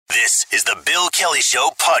This is the Bill Kelly Show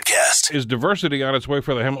podcast. Is diversity on its way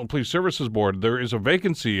for the Hamilton Police Services Board? There is a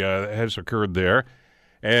vacancy that has occurred there,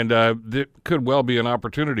 and there could well be an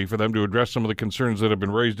opportunity for them to address some of the concerns that have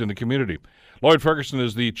been raised in the community. Lloyd Ferguson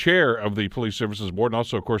is the chair of the Police Services Board and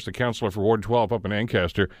also, of course, the counselor for Ward 12 up in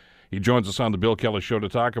Ancaster. He joins us on the Bill Kelly Show to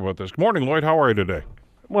talk about this. Good morning, Lloyd. How are you today?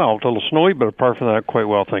 Well, a little snowy, but apart from that, quite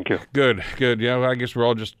well, thank you. Good. Yeah, I guess we're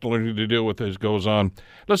all just learning to deal with as goes on.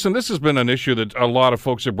 Listen, this has been an issue that a lot of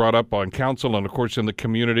folks have brought up on council and, of course, in the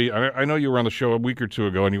community. I know you were on the show a week or two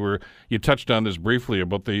ago, and you touched on this briefly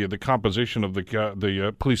about the composition of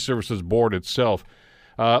the Police Services Board itself.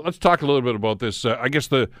 Let's talk a little bit about this. I guess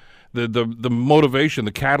the motivation,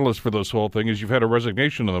 the catalyst for this whole thing is you've had a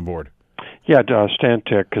resignation on the board. Yeah, Stan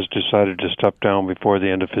Tick has decided to step down before the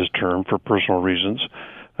end of his term for personal reasons.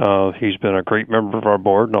 He's been a great member of our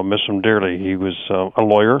board, and I'll miss him dearly. He was a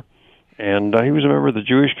lawyer, and he was a member of the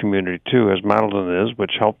Jewish community, too, as Madeline is,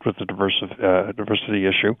 which helped with the diversity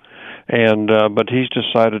issue. And but he's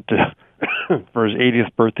decided to, for his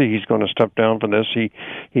 80th birthday, he's going to step down from this. He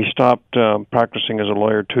stopped practicing as a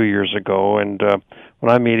lawyer 2 years ago, and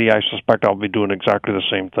when I'm 80, I suspect I'll be doing exactly the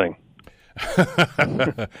same thing.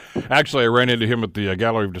 Actually, I ran into him at the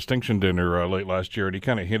Gallery of Distinction dinner late last year, and he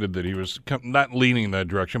kind of hinted that he was not leaning in that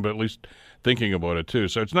direction, but at least thinking about it, too.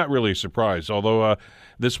 So it's not really a surprise, although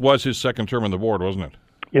this was his second term on the board, wasn't it?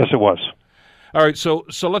 Yes, it was. All right, so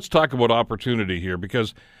let's talk about opportunity here,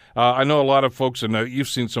 because I know a lot of folks, and you've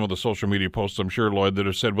seen some of the social media posts, I'm sure, Lloyd, that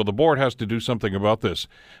have said, well, the board has to do something about this.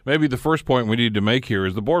 Maybe the first point we need to make here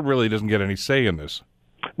is the board really doesn't get any say in this.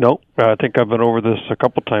 No, I think I've been over this a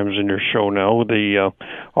couple times in your show now.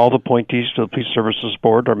 All the appointees to the Police Services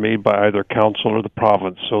Board are made by either council or the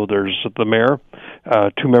province. So there's the mayor,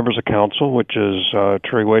 two members of council, which is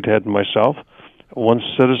Terry Whitehead and myself, one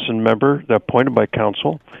citizen member appointed by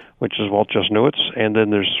council, which is Walt Jesnewitz, and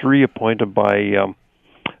then there's three appointed by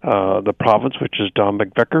the province, which is Don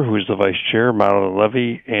McVicker, who's the vice chair, Madeline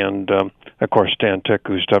Levy, and of course Stan Tick,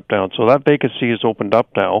 who stepped down. So that vacancy is opened up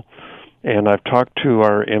now. And I've talked to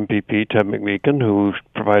our MPP, Ted McMeekin, who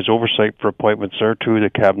provides oversight for appointments there to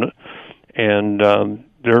the cabinet, and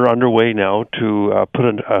they're underway now to put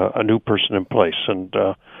a new person in place. And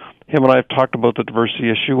him and I have talked about the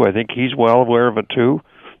diversity issue. I think he's well aware of it, too.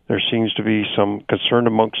 There seems to be some concern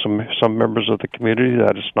amongst some members of the community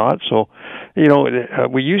that it's not. So,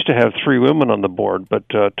 we used to have three women on the board, but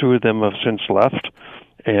two of them have since left.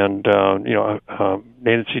 And,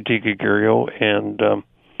 Nancy DiGregorio and...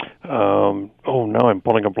 now I'm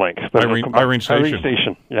pulling a blank. Irene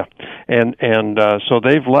Station. Yeah. And so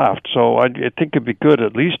they've left. So I think it'd be good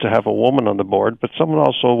at least to have a woman on the board, but someone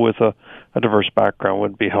also with a diverse background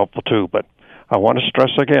would be helpful too. But I want to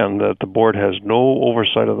stress again that the board has no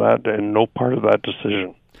oversight of that and no part of that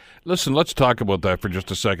decision. Listen, let's talk about that for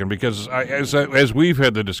just a second, because as we've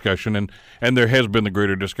had the discussion, and there has been the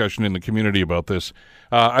greater discussion in the community about this,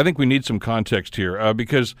 I think we need some context here,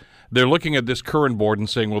 because they're looking at this current board and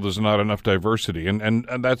saying, well, there's not enough diversity, and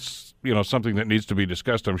that's something that needs to be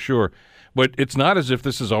discussed, I'm sure. But it's not as if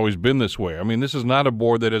this has always been this way. I mean, this is not a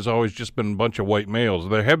board that has always just been a bunch of white males.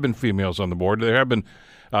 There have been females on the board. There have been,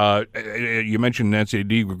 you mentioned Nancy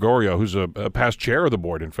DiGregorio, who's a past chair of the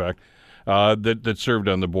board, in fact. That served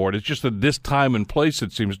on the board. It's just that this time and place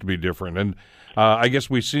it seems to be different, and I guess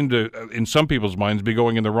we seem to, in some people's minds, be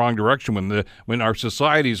going in the wrong direction when our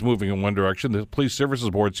society is moving in one direction. The Police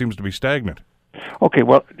Services Board seems to be stagnant. Okay,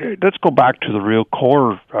 well, let's go back to the real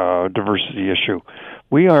core diversity issue.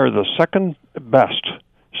 We are the second best.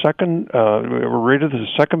 We're rated the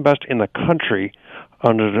second best in the country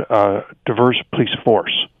under a diverse police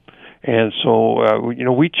force. And so,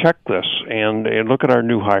 we check this and look at our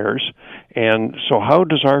new hires. And so how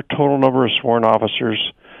does our total number of sworn officers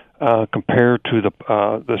compare to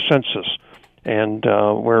the census? And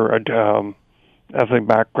where ethnic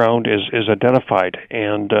background is identified.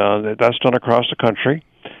 And that's done across the country.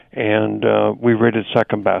 And we rated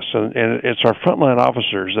second best. And it's our frontline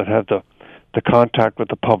officers that have the contact with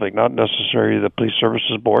the public, not necessarily the Police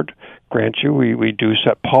Services Board. Grant you, we do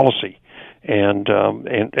set policy. And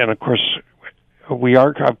of course,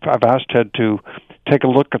 I've asked Ted to take a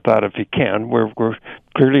look at that if he can. We're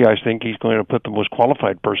clearly, I think he's going to put the most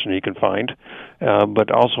qualified person he can find,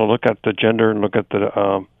 but also look at the gender and look at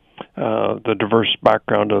the diverse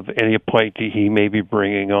background of any appointee he may be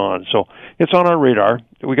bringing on. So it's on our radar.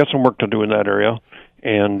 We got some work to do in that area,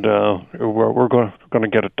 and we're going to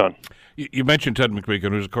get it done. You mentioned Ted McMeekin,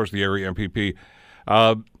 who's of course the area MPP.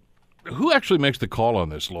 Who actually makes the call on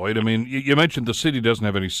this, Lloyd? I mean, you mentioned the city doesn't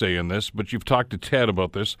have any say in this, but you've talked to Ted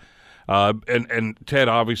about this, and Ted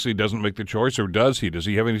obviously doesn't make the choice, or does he? Does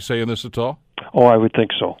he have any say in this at all? Oh, I would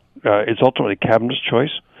think so. It's ultimately Cabinet's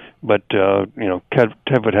choice, but Ted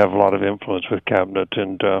would have a lot of influence with Cabinet,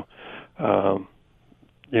 and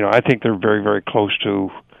I think they're very, very close to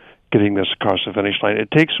getting this across the finish line.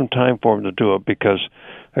 It takes some time for them to do it because,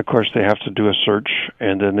 of course, they have to do a search,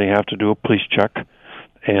 and then they have to do a police check,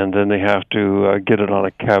 and then they have to get it on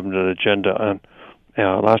a Cabinet agenda.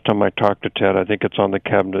 And last time I talked to Ted, I think it's on the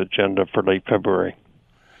Cabinet agenda for late February.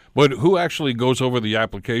 But who actually goes over the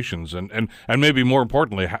applications, and maybe more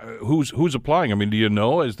importantly, who's applying? I mean, do you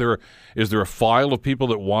know? Is there a file of people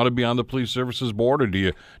that want to be on the Police Services Board, or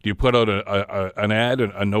do you put out an ad,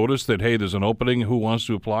 a notice that, hey, there's an opening, who wants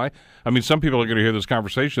to apply? I mean, some people are going to hear this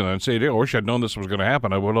conversation and say, I wish I'd known this was going to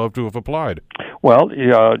happen. I would love to have applied. Well,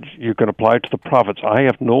 you can apply to the province. I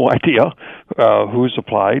have no idea who's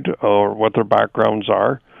applied or what their backgrounds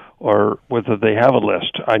are or whether they have a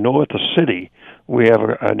list. I know at the city we have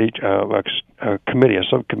a committee, a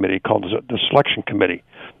subcommittee called the Selection Committee.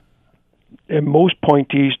 And most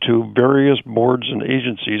appointees to various boards and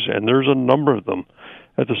agencies, and there's a number of them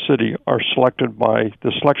at the city, are selected by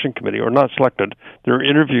the Selection Committee, or not selected, they're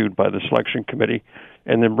interviewed by the Selection Committee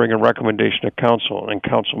and then bring a recommendation to council, and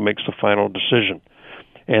council makes the final decision.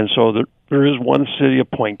 And so there is one city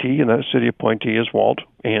appointee, and that city appointee is Walt,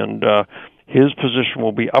 and his position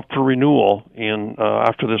will be up for renewal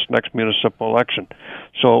after this next municipal election.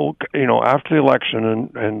 So, after the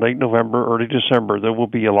election in late November, early December, there will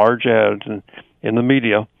be a large ad in the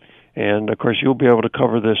media, and of course you'll be able to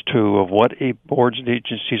cover this too, of what boards and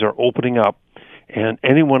agencies are opening up, and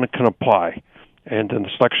anyone can apply. And then the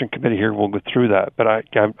Selection Committee here will go through that. But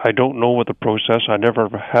I don't know what the process. I never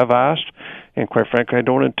have asked, and quite frankly, I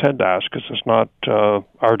don't intend to ask because it's not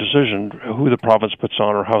our decision who the province puts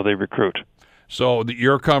on or how they recruit. So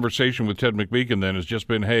your conversation with Ted McMeekin then has just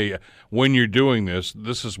been, hey, when you're doing this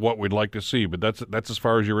is what we'd like to see. But that's as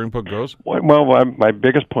far as your input goes? Well, my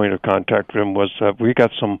biggest point of contact with him was that we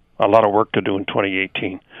got a lot of work to do in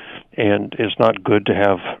 2018. And it's not good to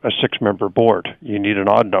have a 6-member board. You need an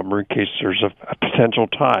odd number in case there's a potential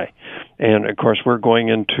tie. And, of course, we're going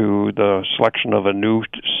into the selection of a new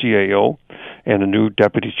CAO and a new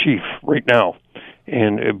deputy chief right now.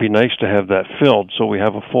 And it'd be nice to have that filled so we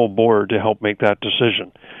have a full board to help make that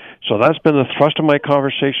decision. So that's been the thrust of my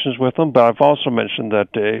conversations with them. But I've also mentioned that,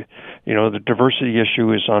 the diversity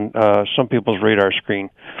issue is on some people's radar screen.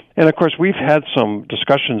 And, of course, we've had some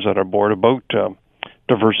discussions at our board about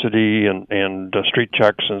diversity and street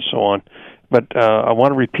checks and so on. But I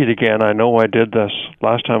want to repeat again, I know I did this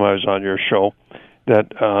last time I was on your show,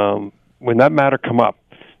 that when that matter come up,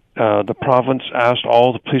 the province asked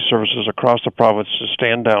all the police services across the province to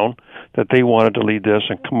stand down, that they wanted to lead this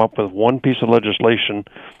and come up with one piece of legislation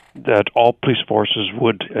that all police forces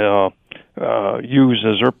would use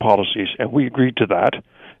as their policies, and we agreed to that.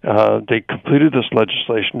 They completed this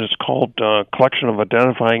legislation. It's called Collection of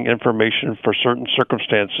Identifying Information for Certain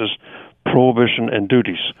Circumstances, Prohibition, and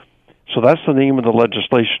Duties. So that's the name of the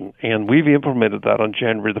legislation, and we've implemented that on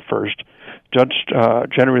January the 1st,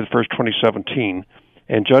 January the 1st, 2017.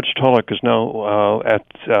 And Judge Tulloch is now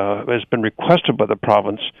has been requested by the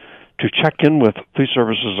province to check in with police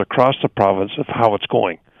services across the province of how it's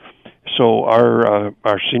going. So our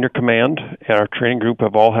senior command and our training group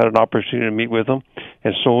have all had an opportunity to meet with them,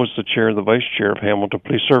 and so is the chair and the vice chair of Hamilton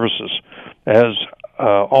Police Services, as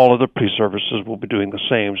all other police services will be doing the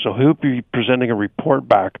same. So he'll be presenting a report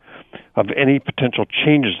back of any potential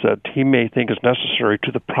changes that he may think is necessary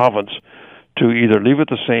to the province to either leave it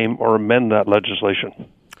the same or amend that legislation.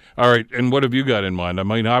 All right, and what have you got in mind? I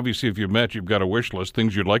mean, obviously, if you've met, you've got a wish list,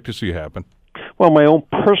 things you'd like to see happen. Well, my own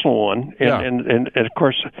personal one, and of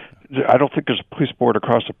course, I don't think there's a police board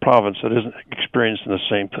across the province that isn't experiencing the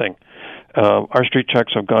same thing. Our street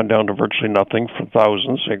checks have gone down to virtually nothing from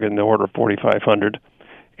thousands, in the order of 4,500,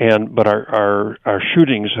 but our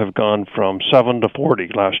shootings have gone from 7 to 40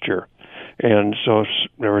 last year. And so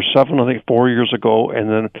there were 7, I think, 4 years ago, and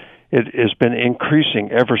then it has been increasing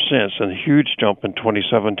ever since, and a huge jump in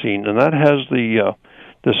 2017. And that has the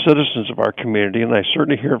citizens of our community, and I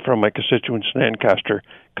certainly hear from my constituents in Ancaster,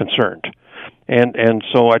 concerned. And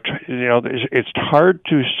so it's hard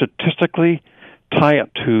to statistically tie it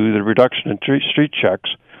to the reduction in street checks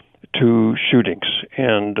to shootings.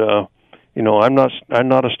 And I'm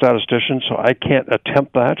not a statistician, so I can't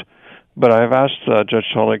attempt that. But I've asked Judge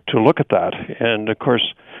Tulloch to look at that, and of course,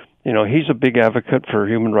 he's a big advocate for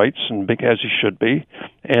human rights, and big as he should be,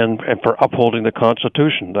 and for upholding the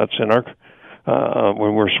Constitution. That's in our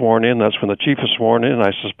when we're sworn in. That's when the chief is sworn in.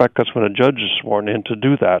 I suspect that's when a judge is sworn in to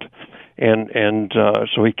do that, and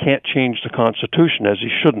so he can't change the Constitution, as he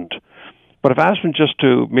shouldn't. But I've asked him just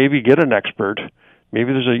to maybe get an expert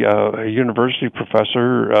maybe there's a university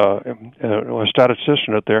professor, a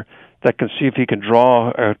statistician out there that can see if he can draw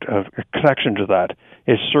a connection to that.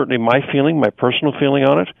 It's certainly my feeling, my personal feeling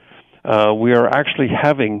on it. We are actually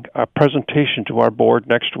having a presentation to our board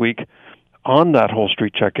next week on that whole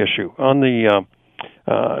street check issue. And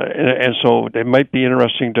so it might be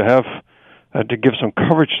interesting to have to give some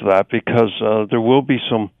coverage to that, because there will be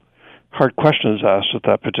some hard questions asked at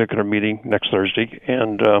that particular meeting next Thursday,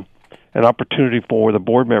 and an opportunity for the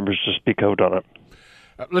board members to speak out on it.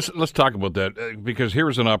 Let's talk about that, because here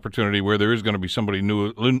is an opportunity where there is going to be somebody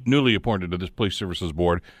newly appointed to this police services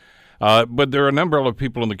board. But there are a number of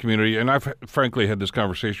people in the community, and I've frankly had this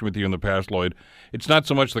conversation with you in the past, Lloyd. It's not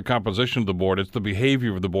so much the composition of the board, it's the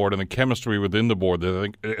behavior of the board and the chemistry within the board that I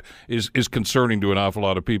think is concerning to an awful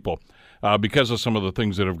lot of people because of some of the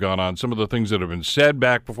things that have gone on, some of the things that have been said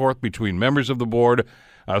back and forth between members of the board,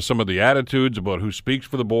 some of the attitudes about who speaks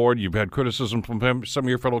for the board. You've had criticism from some of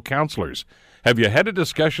your fellow councillors. Have you had a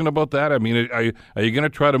discussion about that? I mean, are you going to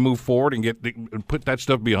try to move forward and put that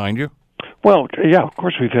stuff behind you? Well, yeah, of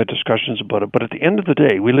course we've had discussions about it, but at the end of the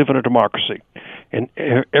day, we live in a democracy, and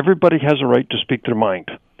everybody has a right to speak their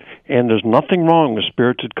mind. And there's nothing wrong with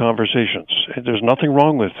spirited conversations. There's nothing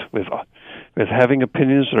wrong with having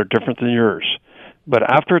opinions that are different than yours. But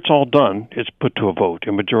after it's all done, it's put to a vote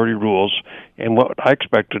in majority rules. And what I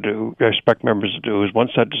expect members to do is,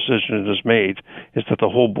 once that decision is made, is that the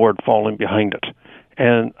whole board fall in behind it.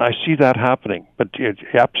 And I see that happening. But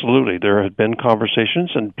absolutely, there have been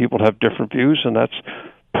conversations, and people have different views, and that's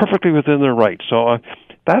perfectly within their right. So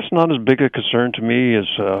that's not as big a concern to me as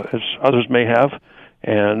others may have.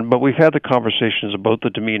 But we've had the conversations about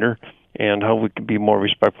the demeanor and how we can be more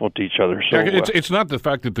respectful to each other. So it's not the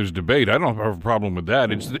fact that there's debate. I don't have a problem with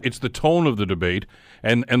that. It's the tone of the debate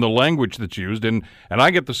and the language that's used. And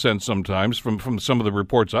I get the sense sometimes from some of the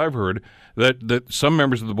reports I've heard that some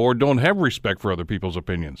members of the board don't have respect for other people's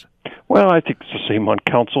opinions. Well, I think it's the same on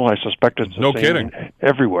council. I suspect it's the no same kidding.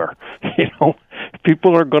 Everywhere.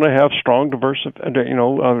 People are going to have strong, diverse,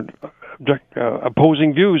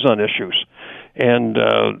 opposing views on issues. And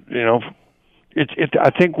I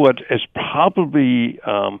think what is probably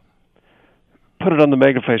put it on the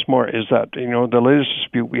magnifies more is that the latest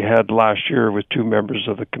dispute we had last year with two members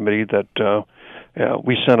of the committee that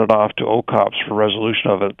we sent it off to OCOPS for resolution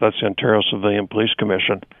of it. That's the Ontario Civilian Police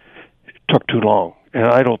Commission. It took too long, and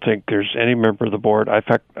I don't think there's any member of the board. In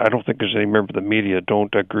fact, I don't think there's any member of the media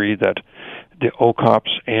don't agree that the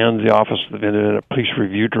OCOPS and the Office of the Independent Police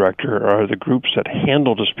Review Director are the groups that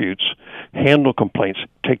handle disputes, handle complaints,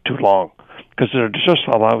 take too long, because it just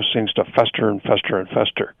allows things to fester and fester and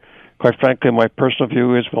fester. Quite frankly, my personal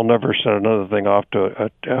view is we'll never send another thing off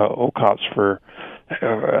to OCOPS for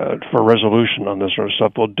resolution on this sort of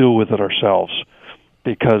stuff. We'll deal with it ourselves,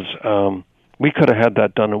 because we could have had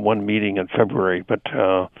that done in one meeting in February, but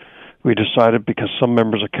we decided, because some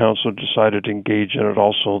members of council decided to engage in it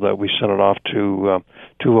also, that we sent it off to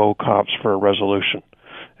OCOPS for a resolution.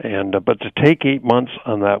 But to take 8 months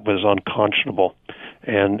on that was unconscionable,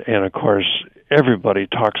 and of course everybody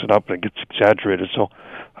talks it up and it gets exaggerated. So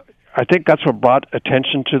I think that's what brought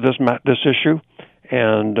attention to this issue,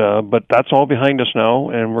 but that's all behind us now,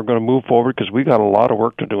 and we're going to move forward because we got a lot of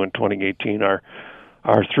work to do in 2018.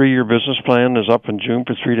 Our 3-year business plan is up in June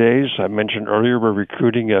for 3 days. I mentioned earlier we're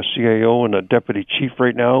recruiting a CAO and a deputy chief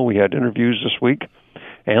right now. We had interviews this week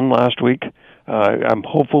and last week. I'm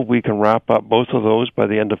hopeful we can wrap up both of those by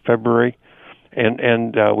the end of February.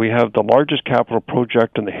 And we have the largest capital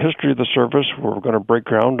project in the history of the service where we're going to break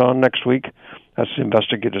ground on next week. That's the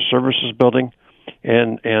Investigative Services Building.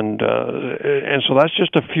 And so that's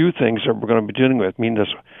just a few things that we're going to be dealing with. I mean,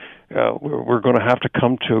 we're going to have to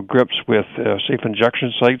come to grips with safe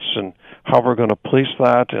injection sites and how we're going to police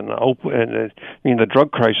that. And the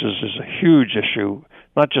drug crisis is a huge issue,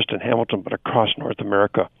 not just in Hamilton, but across North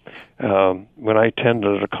America. When I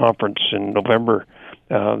attended a conference in November,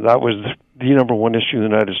 that was the number one issue in the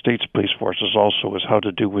United States police forces also, is how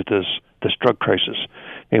to deal with this drug crisis.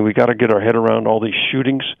 And we got to get our head around all these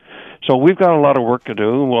shootings. So we've got a lot of work to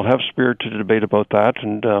do, and we'll have spirited debate about that.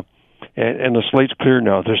 And the slate's clear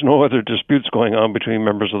now. There's no other disputes going on between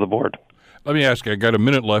members of the board. Let me ask you, I got a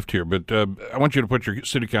minute left here, but I want you to put your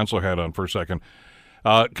city council hat on for a second.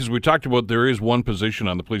 Because we talked about there is one position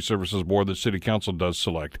on the Police Services Board that City Council does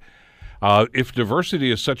select. If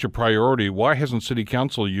diversity is such a priority, why hasn't City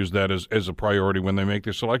Council used that as a priority when they make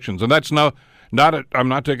their selections? And that's I'm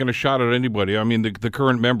not taking a shot at anybody. I mean, the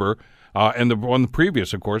current member and the one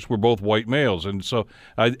previous, of course, were both white males. And so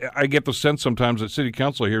I get the sense sometimes that City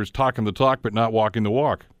Council here is talking the talk but not walking the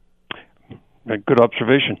walk. Good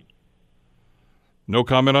observation. No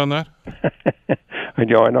comment on that?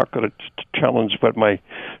 I'm not going to challenge what my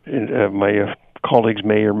colleagues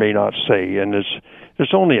may or may not say, and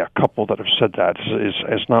there's only a couple that have said that.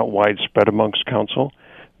 It's not widespread amongst council,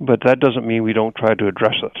 but that doesn't mean we don't try to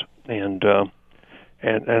address it. And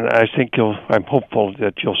I think I'm hopeful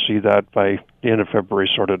that you'll see that by the end of February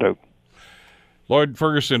sorted out. Lloyd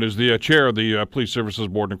Ferguson is the chair of the Police Services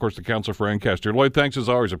Board and, of course, the council for Ancaster. Lloyd, thanks as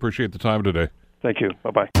always. I appreciate the time today. Thank you.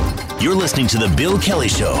 Bye-bye. You're listening to The Bill Kelly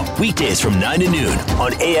Show, weekdays from 9 to noon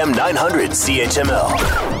on AM 900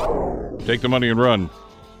 CHML. Take the money and run.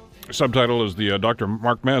 Subtitle is the Dr.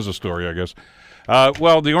 Mark Mazza story, I guess.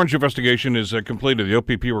 Well, the Orange investigation is completed. The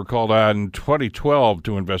OPP were called on in 2012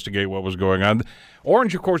 to investigate what was going on.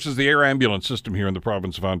 Orange, of course, is the air ambulance system here in the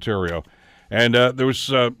province of Ontario. And there was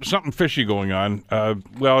something fishy going on,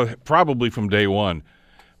 probably from day one.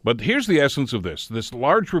 But here's the essence of this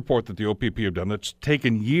large report that the OPP have done that's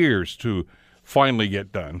taken years to finally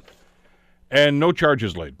get done, and no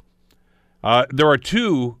charges laid. There are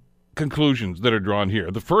two conclusions that are drawn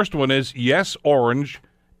here. The first one is, yes, Orange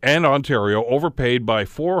and Ontario overpaid by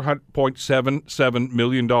 $4.77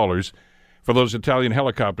 million for those Italian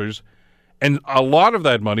helicopters, and a lot of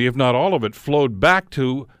that money, if not all of it, flowed back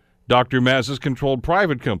to Dr. Mazza's controlled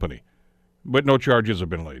private company, but no charges have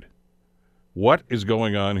been laid. What is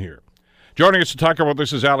going on here? Joining us to talk about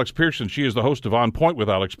this is Alex Pearson. She is the host of On Point with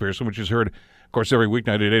Alex Pearson, which is heard, of course, every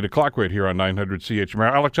weeknight at 8 o'clock right here on 900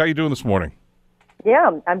 CHML. Alex, how are you doing this morning?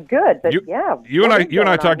 Yeah, I'm good. But you and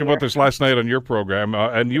I talked about this last night on your program,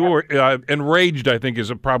 and you were enraged. I think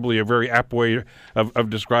is probably a very apt way of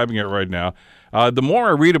describing it right now. The more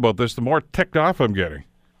I read about this, the more ticked off I'm getting.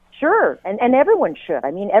 Sure, and everyone should.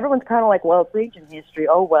 I mean, everyone's kind of like, well, it's ancient history.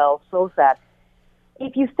 Oh, well, so sad.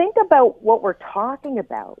 If you think about what we're talking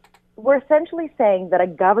about, we're essentially saying that a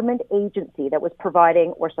government agency that was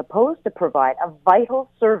providing or supposed to provide a vital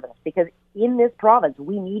service, because in this province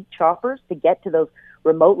we need choppers to get to those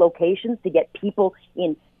remote locations, to get people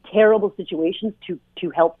in terrible situations to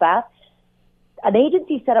help fast. An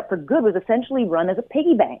agency set up for good was essentially run as a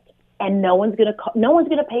piggy bank. And no one's going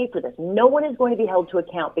to pay for this. No one is going to be held to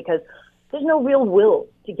account because there's no real will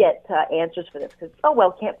to get answers for this. Because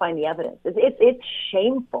can't find the evidence. It's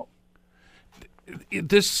shameful.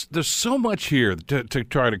 There's so much here to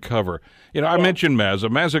try to cover. I mentioned Mazza.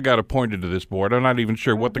 Mazza got appointed to this board. I'm not even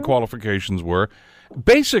sure what the qualifications were.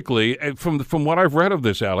 Basically, from what I've read of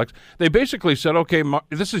this, Alex, they basically said, okay,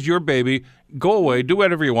 this is your baby. Go away. Do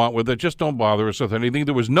whatever you want with it. Just don't bother us with anything.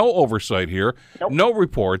 There was no oversight here. Nope. No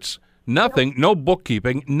reports. Nothing. No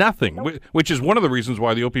bookkeeping. Nothing. Nope. Which is one of the reasons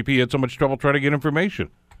why the OPP had so much trouble trying to get information.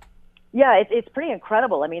 Yeah, it's pretty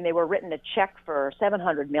incredible. I mean, they were written a check for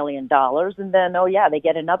 $700 million, and then, they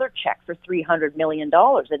get another check for $300 million.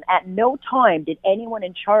 And at no time did anyone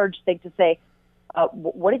in charge think to say,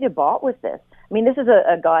 what have you bought with this? I mean, this is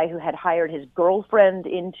a guy who had hired his girlfriend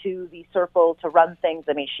into the circle to run things.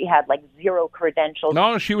 I mean, she had zero credentials.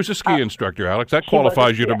 No, she was a ski instructor, Alex. That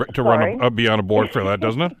qualifies you to be on a board for that,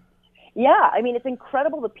 doesn't it? Yeah, I mean, it's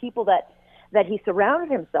incredible the people that he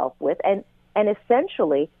surrounded himself with, and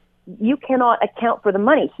essentially, you cannot account for the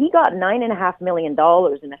money. He got $9.5 million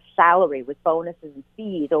in a salary with bonuses and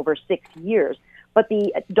fees over 6 years, but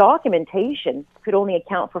the documentation could only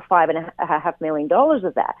account for $5.5 million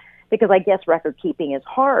of that, because I guess record keeping is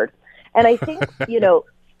hard. And I think,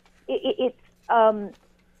 it's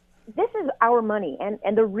this is our money,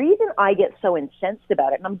 and the reason I get so incensed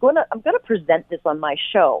about it, and I'm gonna present this on my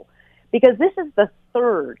show, because this is the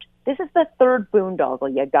third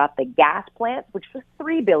boondoggle. You got the gas plant, which was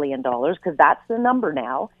 $3 billion, because that's the number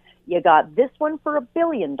now. You got this one for $1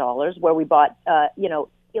 billion, where we bought,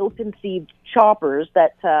 ill-conceived choppers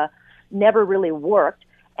that never really worked.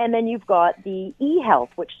 And then you've got the e-health,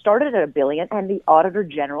 which started at $1 billion, and the Auditor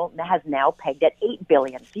General has now pegged at $8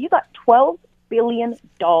 billion. So you got $12 billion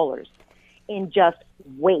in just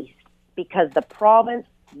waste, because the province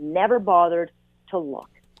never bothered to look,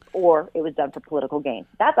 or it was done for political gain.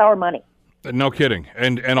 That's our money. No kidding,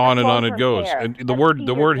 and on and on it goes. And the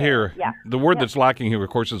word here, that's lacking here, of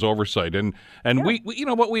course, is oversight. And we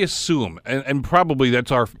we assume, and probably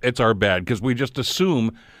it's our bad, because we just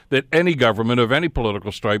assume that any government of any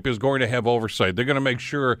political stripe is going to have oversight. They're going to make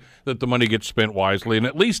sure that the money gets spent wisely, and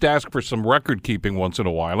at least ask for some record keeping once in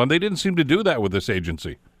a while. And they didn't seem to do that with this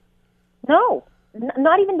agency. No,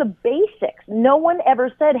 not even the basics. No one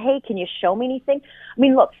ever said, "Hey, can you show me anything?" I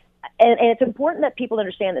mean, look. And it's important that people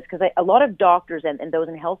understand this, because a lot of doctors and those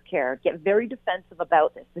in healthcare get very defensive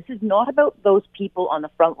about this. This is not about those people on the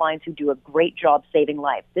front lines who do a great job saving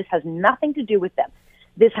lives. This has nothing to do with them.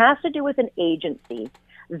 This has to do with an agency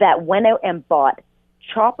that went out and bought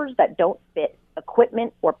choppers that don't fit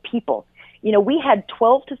equipment or people. We had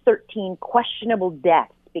 12 to 13 questionable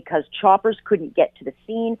deaths because choppers couldn't get to the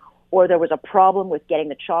scene or there was a problem with getting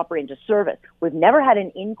the chopper into service. We've never had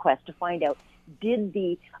an inquest to find out, did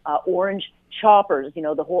the orange choppers,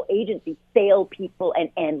 the whole agency, fail people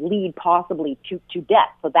and lead possibly to death?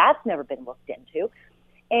 So that's never been looked into.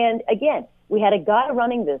 And again, we had a guy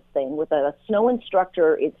running this thing with a snow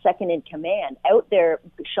instructor, second in command, out there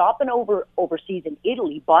shopping overseas in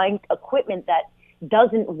Italy, buying equipment that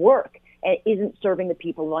doesn't work and isn't serving the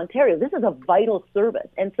people of Ontario. This is a vital service.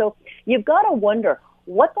 And so you've got to wonder,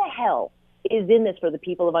 what the hell is in this for the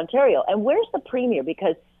people of Ontario? And where's the Premier?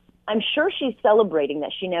 Because I'm sure she's celebrating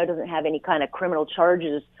that she now doesn't have any kind of criminal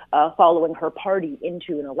charges following her party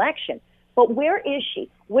into an election. But where is she?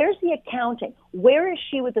 Where's the accounting? Where is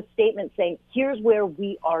she with a statement saying, here's where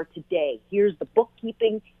we are today. Here's the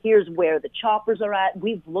bookkeeping. Here's where the choppers are at.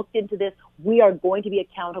 We've looked into this. We are going to be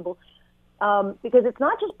accountable. Because it's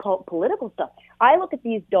not just political stuff. I look at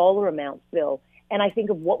these dollar amounts, Bill, and I think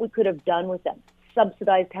of what we could have done with them.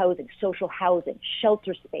 Subsidized housing, social housing,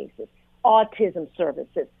 shelter spaces, autism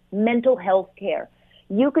services, mental health care.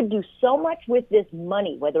 You could do so much with this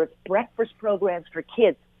money, whether it's breakfast programs for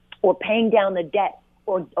kids or paying down the debt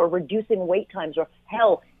or reducing wait times or,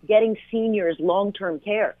 hell, getting seniors long-term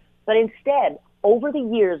care. But instead, over the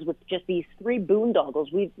years, with just these three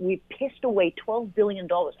boondoggles, we've pissed away $12 billion.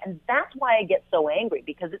 And that's why I get so angry,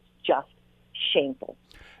 because it's just shameful.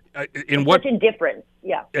 Such indifference,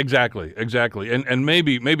 yeah. Exactly. And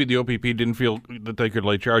maybe the OPP didn't feel that they could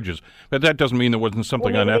lay charges, but that doesn't mean there wasn't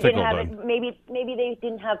something unethical done. Maybe they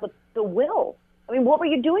didn't have the will. I mean, what were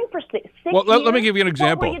you doing for six years? Well, let me give you an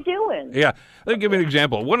example. What were you doing? Yeah, let me give you an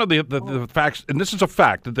example. One of the facts, and this is a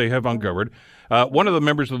fact that they have uncovered, one of the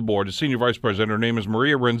members of the board, the senior vice president, her name is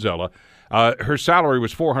Maria Renzella. Her salary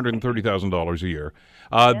was $430,000 a year.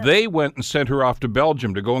 They went and sent her off to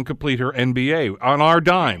Belgium to go and complete her MBA on our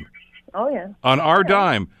dime. Oh, yeah. On our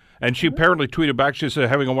dime. And she apparently tweeted back, she said,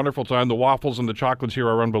 having a wonderful time. The waffles and the chocolates here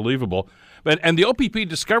are unbelievable. And the OPP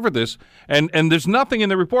discovered this, and there's nothing in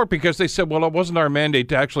the report because they said, well, it wasn't our mandate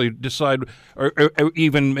to actually decide or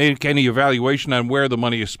even make any evaluation on where the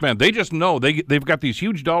money is spent. They just know they've got these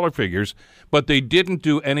huge dollar figures, but they didn't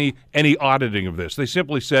do any auditing of this. They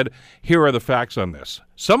simply said, here are the facts on this.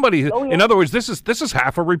 In other words, this is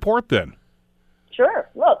half a report then. Sure.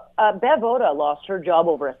 Look, Bev Oda lost her job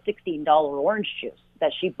over a $16 orange juice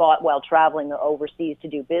that she bought while traveling overseas to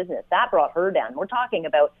do business. That brought her down. We're talking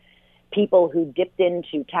about people who dipped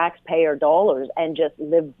into taxpayer dollars and just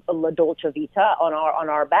live la dolce vita on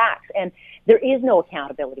our backs. And there is no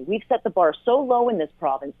accountability. We've set the bar so low in this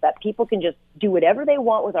province that people can just do whatever they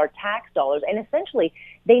want with our tax dollars. And essentially,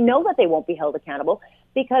 they know that they won't be held accountable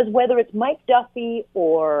because whether it's Mike Duffy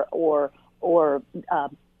or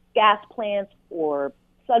gas plants or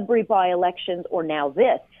Sudbury by-elections or now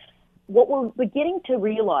this, what we're beginning to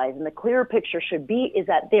realize, and the clearer picture should be, is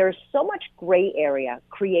that there's so much gray area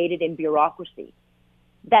created in bureaucracy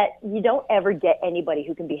that you don't ever get anybody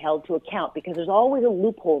who can be held to account because there's always a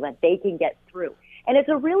loophole that they can get through. And it's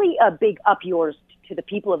a really big up yours to the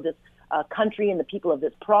people of this country and the people of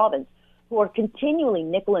this province who are continually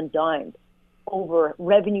nickel and dimed over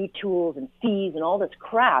revenue tools and fees and all this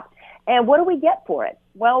crap. And what do we get for it?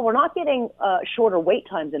 Well, we're not getting shorter wait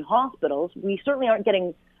times in hospitals. We certainly aren't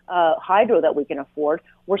getting hydro that we can afford.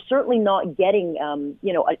 We're certainly not getting,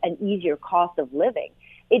 an easier cost of living.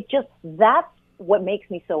 That's what makes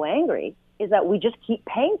me so angry, is that we just keep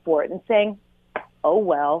paying for it and saying, oh,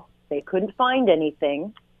 well, they couldn't find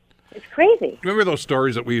anything. It's crazy. Remember those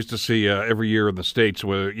stories that we used to see every year in the States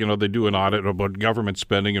where, they do an audit about government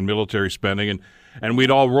spending and military spending, and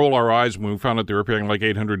we'd all roll our eyes when we found out they were paying like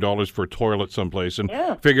 $800 for a toilet someplace and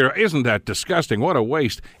figure, isn't that disgusting? What a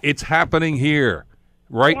waste. It's happening here.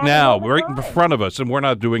 Right now, right in front of us, and we're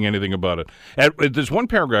not doing anything about it. There's one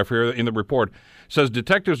paragraph here in the report says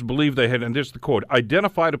detectives believe they had, and this is the quote,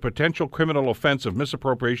 identified a potential criminal offense of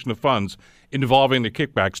misappropriation of funds involving the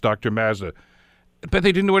kickbacks, Dr. Mazza. But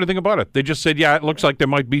they didn't do anything about it. They just said, yeah, it looks like there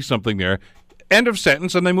might be something there. End of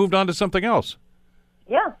sentence, and they moved on to something else.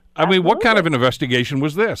 Yeah. I mean, what kind of an investigation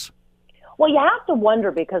was this? Well, you have to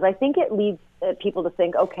wonder, because I think it leads people to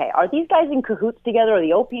think, okay, are these guys in cahoots together? Are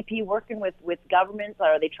the OPP working with governments?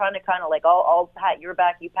 Are they trying to kind of like, I'll pat your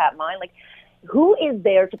back, you pat mine? Like, who is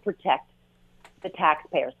there to protect the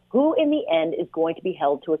taxpayers? Who in the end is going to be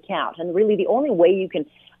held to account? And really the only way you can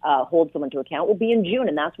hold someone to account will be in June.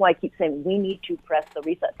 And that's why I keep saying we need to press the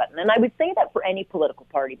reset button. And I would say that for any political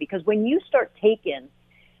party, because when you start taking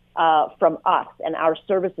from us and our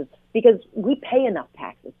services, because we pay enough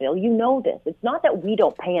taxes, Bill. You know this. It's not that we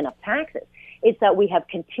don't pay enough taxes. It's that we have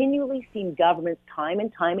continually seen governments time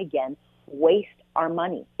and time again waste our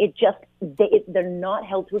money. They're not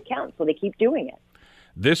held to account, so they keep doing it.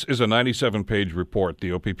 This is a 97-page report,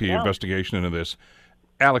 the OPP investigation into this.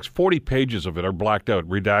 Alex, 40 pages of it are blacked out,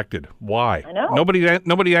 redacted. Why? I know.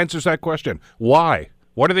 Nobody answers that question. Why?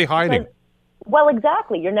 What are they hiding? Well,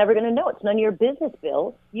 exactly. You're never going to know. It's none of your business,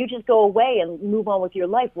 Bill. You just go away and move on with your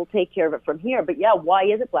life. We'll take care of it from here. But yeah, why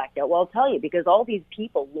is it blacked out? Well, I'll tell you, because all these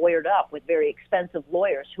people lawyered up with very expensive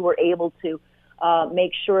lawyers who were able to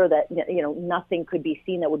make sure that nothing could be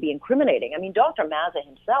seen that would be incriminating. I mean, Dr. Mazza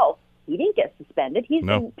himself, he didn't get suspended. He's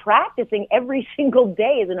been practicing every single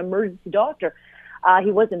day as an emergency doctor.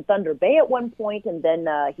 He was in Thunder Bay at one point, and then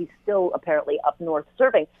he's still apparently up north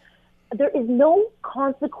serving. There is no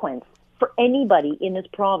consequence for anybody in this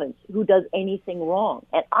province who does anything wrong.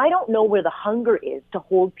 And I don't know where the hunger is to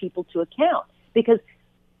hold people to account, because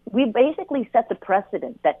we basically set the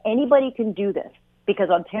precedent that anybody can do this, because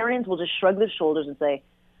Ontarians will just shrug their shoulders and say,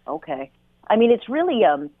 okay. I mean, it's really,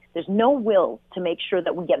 there's no will to make sure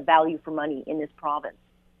that we get value for money in this province.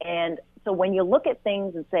 And so when you look at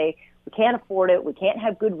things and say, we can't afford it, we can't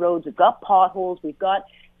have good roads, we've got potholes, we've got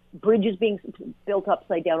bridges being built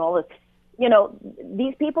upside down, all this,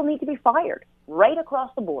 these people need to be fired right across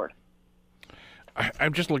the board.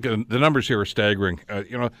 I'm just looking. The numbers here are staggering.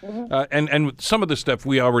 And some of the stuff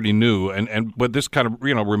we already knew, but this kind of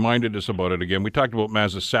reminded us about it again. We talked about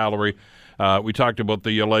Mazza's salary. We talked about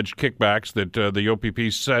the alleged kickbacks that the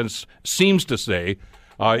OPP seems to say,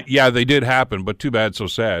 they did happen, but too bad, so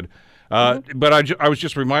sad. But I was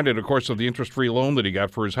just reminded, of course, of the interest-free loan that he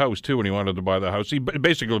got for his house, too, when he wanted to buy the house. He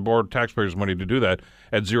basically borrowed taxpayers' money to do that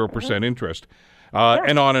at 0% interest.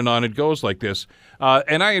 And on it goes like this. What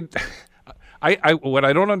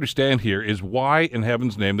I don't understand here is why, in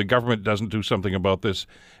heaven's name, the government doesn't do something about this.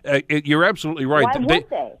 You're absolutely right. Why would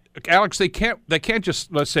they? Alex, they can't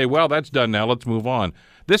just, let's say, well, that's done now, let's move on.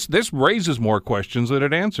 This raises more questions than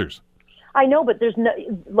it answers. I know, but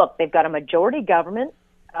look, they've got a majority government.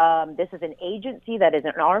 This is an agency that is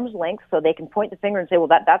an arm's length, so they can point the finger and say, well,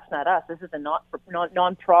 that's not us. This is a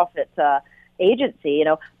non-profit agency,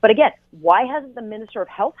 But again, why hasn't the Minister of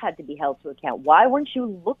Health had to be held to account? Why weren't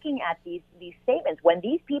you looking at these statements? When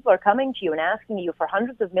these people are coming to you and asking you for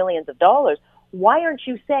hundreds of millions of dollars, why aren't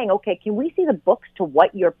you saying, okay, can we see the books to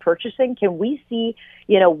what you're purchasing? Can we see,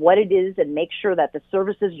 what it is and make sure that the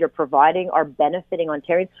services you're providing are benefiting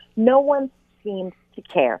Ontarians? No one seems to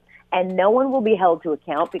care. And no one will be held to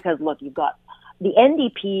account because, look, you've got the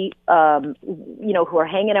NDP, who are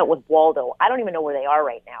hanging out with Waldo. I don't even know where they are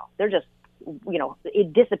right now. They're just, a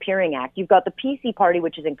disappearing act. You've got the PC party,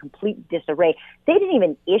 which is in complete disarray. They didn't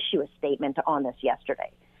even issue a statement on this yesterday.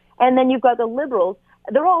 And then you've got the Liberals.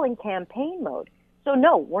 They're all in campaign mode. So,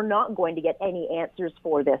 no, we're not going to get any answers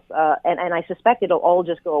for this. And I suspect it'll all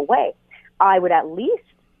just go away. I would at least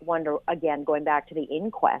wonder, again, going back to the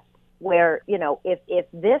inquest, where, if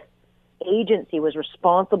this agency was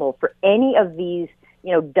responsible for any of these,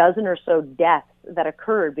 dozen or so deaths that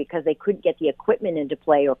occurred because they couldn't get the equipment into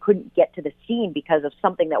play or couldn't get to the scene because of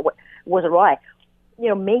something that was awry,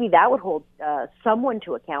 maybe that would hold someone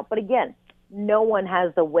to account. But again, no one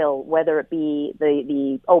has the will, whether it be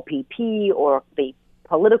the OPP or the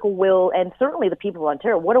political will, and certainly the people of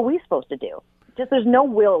Ontario. What are we supposed to do? Just there's no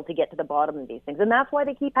will to get to the bottom of these things, and that's why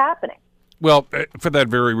they keep happening. Well, for that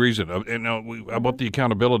very reason, about the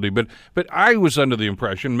accountability, but I was under the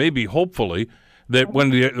impression, maybe hopefully, that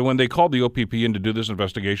when they called the OPP in to do this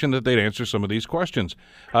investigation, that they'd answer some of these questions.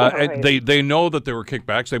 And they know that there were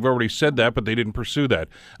kickbacks. They've already said that, but they didn't pursue that.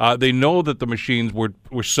 They know that the machines were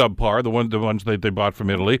subpar, the ones that they bought from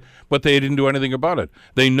Italy, but they didn't do anything about it.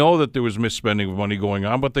 They know that there was misspending of money going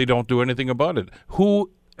on, but they don't do anything about it. Who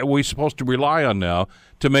are we supposed to rely on now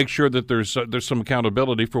to make sure that there's some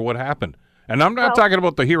accountability for what happened? And I'm not talking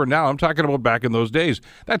about the here and now. I'm talking about back in those days.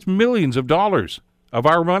 That's millions of dollars of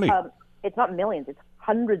our money. It's not millions. It's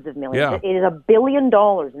hundreds of millions. Yeah. It is $1 billion,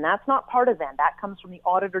 and that's not part of them. That comes from the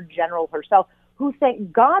Auditor General herself, who,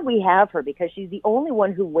 thank God we have her, because she's the only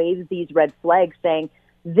one who waves these red flags saying,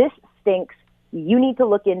 this stinks, you need to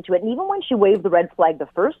look into it. And even when she waved the red flag the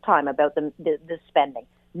first time about the spending,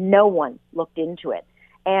 no one looked into it.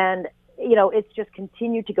 And, it's just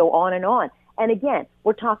continued to go on and on. And again,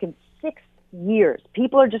 we're talking 6 years.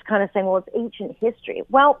 People are just kind of saying, well, it's ancient history.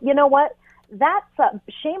 Well, you know what? That's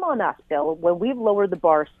shame on us, Bill, when we've lowered the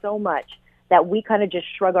bar so much that we kind of just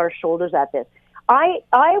shrug our shoulders at this. I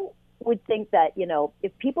would think that,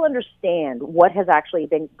 if people understand what has actually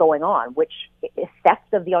been going on, which is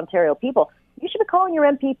theft of the Ontario people, you should be calling your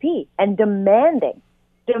MPP and demanding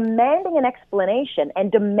an explanation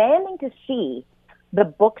and demanding to see the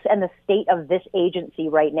books and the state of this agency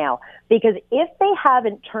right now. Because if they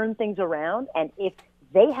haven't turned things around, and if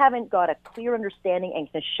they haven't got a clear understanding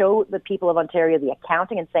and can show the people of Ontario the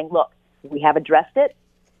accounting and saying, look, we have addressed it,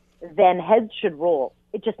 then heads should roll.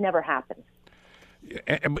 It just never happens.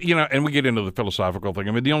 You know, and we get into the philosophical thing.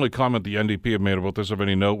 I mean, the only comment the NDP have made about this of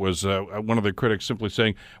any note was one of their critics simply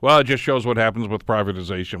saying, "Well, it just shows what happens with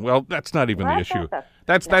privatization." Well, that's not even the issue.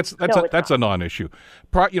 That's a non-issue.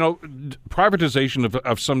 Privatization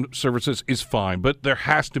of some services is fine, but there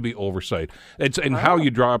has to be oversight. It's in how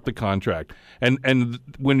you draw up the contract. And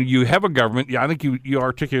when you have a government, I think you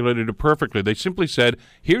articulated it perfectly. They simply said,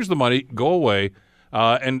 "Here's the money, go away."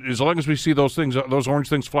 And as long as we see those things, those orange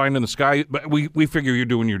things flying in the sky, we figure you're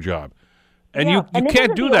doing your job. And you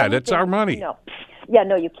can't do that. It's our money. No. Yeah,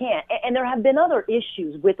 no, you can't. And there have been other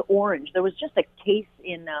issues with Orange. There was just a case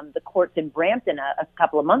in the courts in Brampton a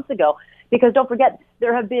couple of months ago, because don't forget,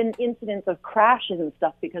 there have been incidents of crashes and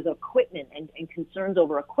stuff because of equipment and concerns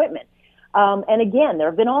over equipment. And again, there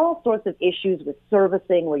have been all sorts of issues with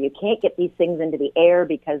servicing where you can't get these things into the air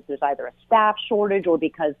because there's either a staff shortage or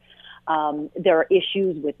because there are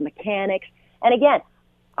issues with mechanics. And again,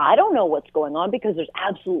 I don't know what's going on because there's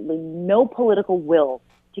absolutely no political will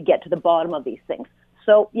to get to the bottom of these things.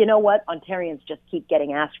 So you know what? Ontarians just keep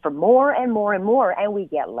getting asked for more and more and more, and we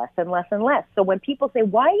get less and less and less. So when people say,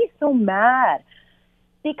 why are you so mad?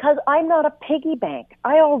 Because I'm not a piggy bank.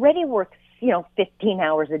 I already work, 15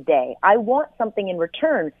 hours a day. I want something in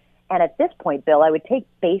return. And at this point, Bill, I would take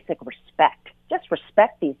basic respect. Just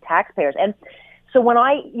respect these taxpayers. And so when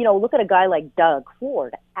I, look at a guy like Doug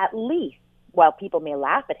Ford, at least, while people may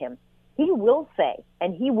laugh at him, he will say,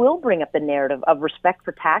 and he will bring up the narrative of respect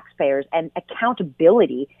for taxpayers and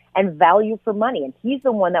accountability and value for money. And he's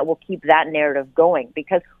the one that will keep that narrative going,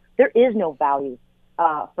 because there is no value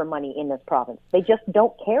for money in this province. They just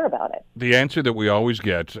don't care about it. The answer that we always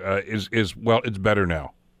get is, well, it's better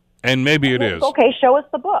now. And maybe it is. Okay, show us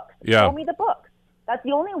the books. Yeah. Show me the books. That's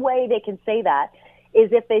the only way they can say that,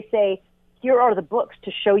 is if they say, here are the books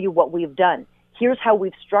to show you what we've done. Here's how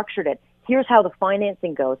we've structured it. Here's how the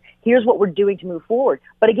financing goes. Here's what we're doing to move forward.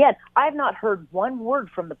 But again, I've not heard one word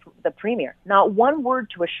from the Premier, not one word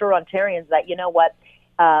to assure Ontarians that,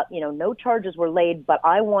 no charges were laid, but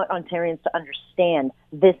I want Ontarians to understand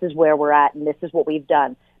this is where we're at and this is what we've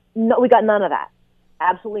done. No, we got none of that.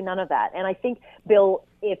 Absolutely none of that. And I think, Bill,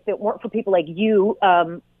 if it weren't for people like you,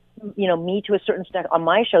 me to a certain extent on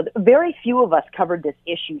my show, very few of us covered this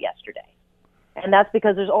issue yesterday. And that's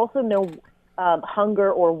because there's also no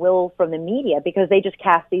hunger or will from the media, because they just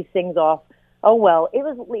cast these things off. Oh, well, it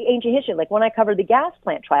was ancient history. Like when I covered the gas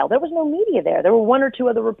plant trial, there was no media there. There were one or two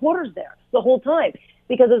other reporters there the whole time.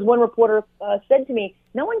 Because as one reporter said to me,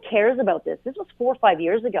 no one cares about this. This was 4 or 5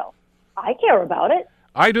 years ago. I care about it.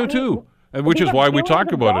 I do too, which is why we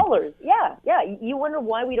talk about it. Yeah. You wonder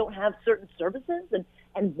why we don't have certain services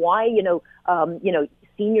and why,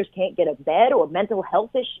 seniors can't get a bed or mental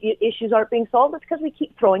health issues aren't being solved. It's because we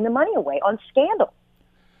keep throwing the money away on scandal.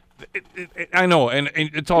 I know, and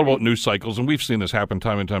it's all about news cycles, and we've seen this happen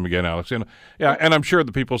time and time again, Alex. And I'm sure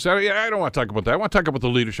the people say, I don't want to talk about that. I want to talk about the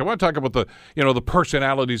leadership. I want to talk about the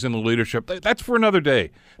personalities in the leadership. That's for another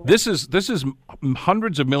day. This is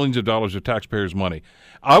hundreds of millions of dollars of taxpayers' money.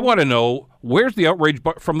 I want to know, where's the outrage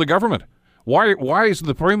from the government? Why is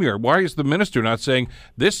the Premier, why is the Minister not saying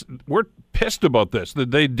this? We're pissed about this, that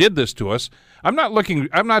they did this to us. I'm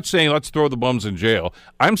not saying let's throw the bums in jail.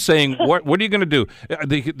 I'm saying what are you going to do?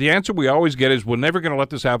 The answer we always get is we're never going to let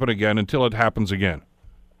this happen again until it happens again.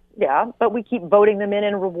 Yeah, but we keep voting them in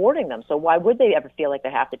and rewarding them. So why would they ever feel like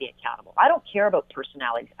they have to be accountable? I don't care about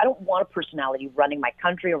personalities. I don't want a personality running my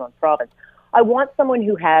country or my province. I want someone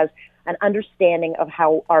who has an understanding of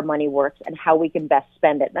how our money works and how we can best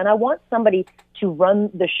spend it. And I want somebody to run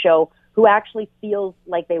the show who actually feels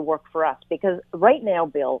like they work for us. Because right now,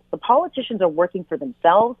 Bill, the politicians are working for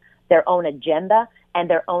themselves, their own agenda, and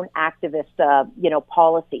their own activist,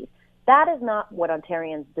 policies. That is not what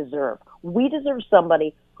Ontarians deserve. We deserve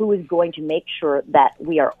somebody who is going to make sure that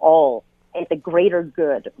we are all, at the greater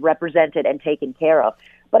good, represented and taken care of.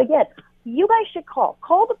 But again, you guys should call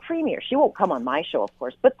the Premier. She won't come on my show, of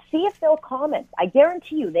course, but see if they'll comment. I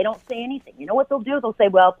guarantee you they don't say anything. You know what they'll do? They'll say,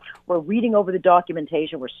 well, we're reading over the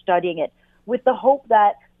documentation, we're studying it, with the hope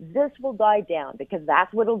that this will die down, because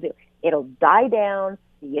that's what it'll do. It'll die down,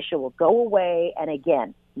 the issue will go away, and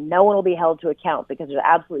again, no one will be held to account, because there's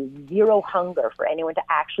absolutely zero hunger for anyone to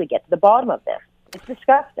actually get to the bottom of this. It's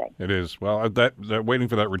disgusting. It is. Well, waiting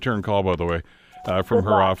for that return call, by the way. From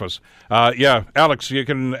her office. Alex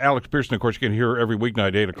Pearson, of course, you can hear every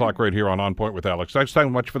weeknight, 8 o'clock right here on Point with Alex. Thanks so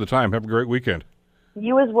much for the time. Have a great weekend.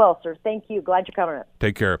 You as well, sir. Thank you. Glad you're coming up.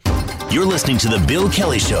 Take care. You're listening to The Bill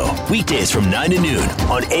Kelly Show, weekdays from 9 to noon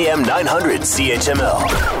on AM 900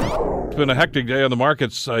 CHML. It's been a hectic day on the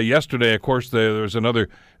markets. Yesterday, of course, there was another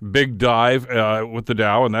big dive with the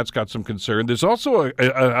Dow, and that's got some concern. There's also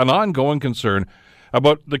an ongoing concern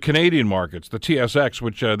about the Canadian markets, the TSX,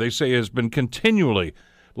 which they say has been continually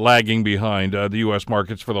lagging behind the U.S.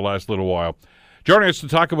 markets for the last little while. Joining us to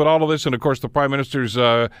talk about all of this and, of course, the Prime Minister's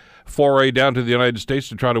foray down to the United States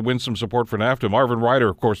to try to win some support for NAFTA, Marvin Ryder,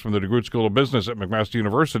 of course, from the DeGroote School of Business at McMaster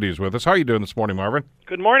University is with us. How are you doing this morning, Marvin?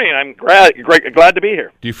 Good morning. I'm glad to be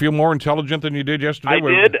here. Do you feel more intelligent than you did yesterday?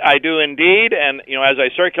 I do indeed. And, as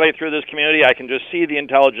I circulate through this community, I can just see the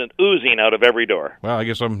intelligence oozing out of every door. Well, I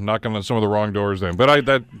guess I'm knocking on some of the wrong doors then. But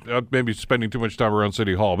that may be spending too much time around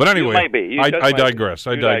City Hall. But anyway, you might be. I digress.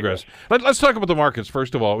 Let's talk about the markets,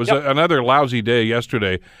 first of all. It was another lousy day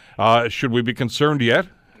yesterday. Should we be concerned yet?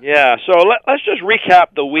 Yeah, so let's just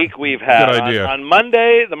recap the week we've had. Good idea. On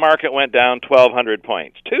Monday, the market went down 1,200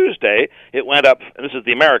 points. Tuesday, it went up, and this is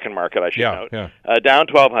the American market, I should note, down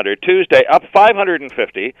 1,200. Tuesday, up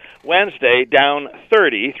 550. Wednesday, down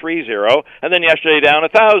 30, and then yesterday, down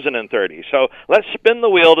 1,030. So let's spin the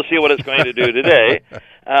wheel to see what it's going to do today.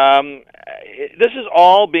 This is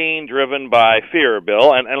all being driven by fear,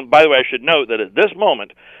 Bill, and by the way, I should note that at this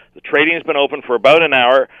moment, the trading has been open for about an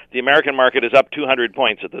hour. The American market is up 200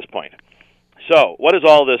 points at this point. So what does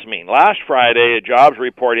all this mean? Last Friday, a jobs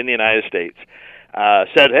report in the United States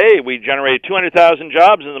said, hey, we generated 200,000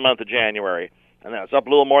 jobs in the month of January. And that's up a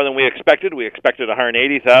little more than we expected. We expected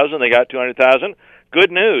 180,000. They got 200,000.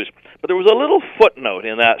 Good news. But there was a little footnote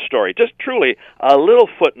in that story, just truly a little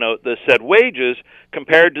footnote that said wages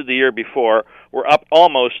compared to the year before were up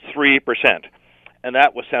almost 3%. And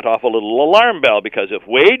that was sent off a little alarm bell, because if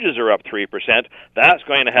wages are up 3%, that's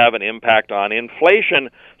going to have an impact on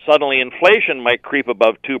inflation. Suddenly inflation might creep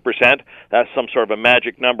above 2%. That's some sort of a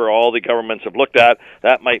magic number all the governments have looked at.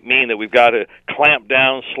 That might mean that we've got to clamp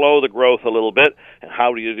down, slow the growth a little bit. And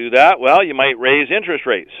how do you do that? Well, you might raise interest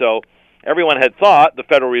rates. So everyone had thought the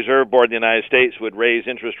Federal Reserve Board of the United States would raise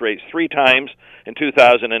interest rates 3 times in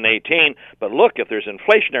 2018. But look, if there's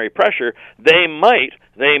inflationary pressure, they might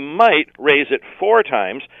raise it 4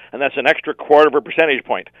 times, and that's an extra 0.25 percentage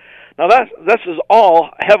point. Now, this is all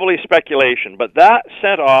heavily speculation, but that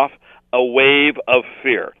set off a wave of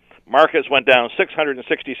fear. Markets went down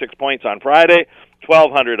 666 points on Friday,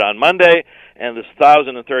 1,200 on Monday, and this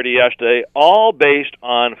 1,030 yesterday, all based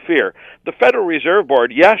on fear. The Federal Reserve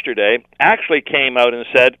Board yesterday actually came out and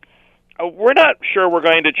said, we're not sure we're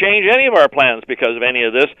going to change any of our plans because of any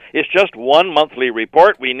of this. It's just one monthly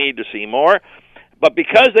report. We need to see more. But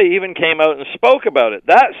because they even came out and spoke about it,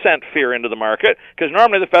 that sent fear into the market, because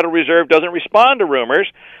normally the Federal Reserve doesn't respond to rumors.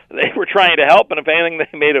 They were trying to help, and if anything,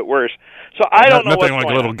 they made it worse. So I don't know what's going on. Nothing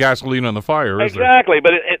like a little gasoline on the fire, is there? Exactly,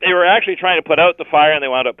 but they were actually trying to put out the fire, and they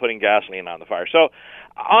wound up putting gasoline on the fire. So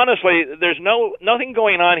honestly, there's nothing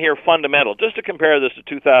going on here fundamental. Just to compare this to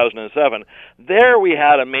 2007, there we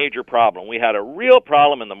had a major problem. We had a real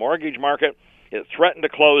problem in the mortgage market. It threatened to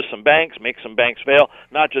close some banks, make some banks fail,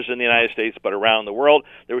 not just in the United States, but around the world.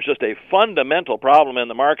 There was just a fundamental problem in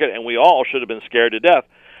the market, and we all should have been scared to death.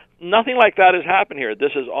 Nothing like that has happened here.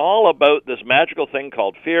 This is all about this magical thing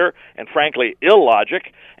called fear and, frankly,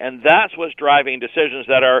 illogic, and that's what's driving decisions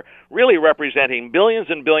that are really representing billions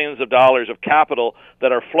and billions of dollars of capital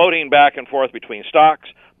that are floating back and forth between stocks,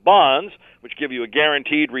 bonds, which give you a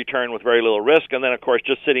guaranteed return with very little risk, and then, of course,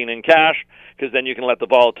 just sitting in cash, because then you can let the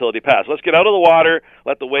volatility pass. Let's get out of the water,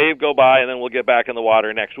 let the wave go by, and then we'll get back in the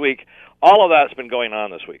water next week. All of that's been going on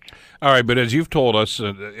this week. All right, but as you've told us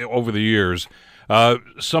over the years,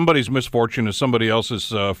 somebody's misfortune is somebody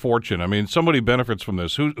else's fortune. I mean, somebody benefits from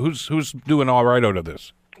this. Who's doing all right out of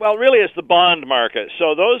this? Well, really, it's the bond market.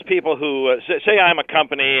 So those people who say I'm a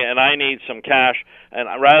company and I need some cash, and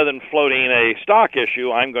rather than floating a stock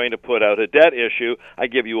issue, I'm going to put out a debt issue. I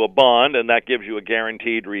give you a bond, and that gives you a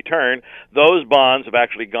guaranteed return. Those bonds have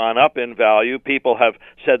actually gone up in value. People have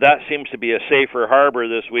said that seems to be a safer harbor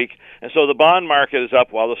this week, and so the bond market is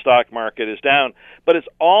up while the stock market is down. But it's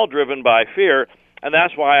all driven by fear. And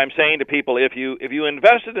that's why I'm saying to people, if you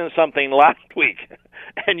invested in something last week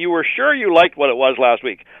and you were sure you liked what it was last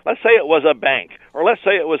week, let's say it was a bank, or let's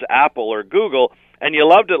say it was Apple or Google, and you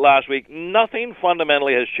loved it last week, nothing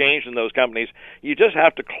fundamentally has changed in those companies. You just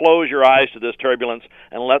have to close your eyes to this turbulence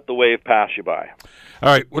and let the wave pass you by.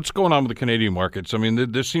 All right, what's going on with the Canadian markets? I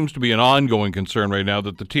mean, there seems to be an ongoing concern right now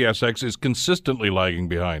that the TSX is consistently lagging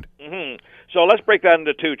behind. Mm-hmm. So let's break that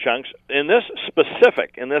into two chunks. In this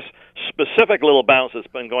specific little bounce that's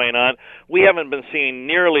been going on, we haven't been seeing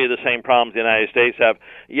nearly the same problems the United States have.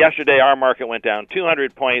 Yesterday, our market went down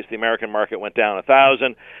 200 points. The American market went down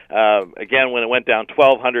 1,000. Again, when it went down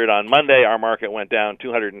 1,200 on Monday, our market went down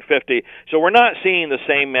 250. So we're not seeing the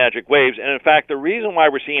same magic waves. And in fact, the reason why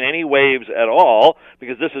we're seeing any waves at all,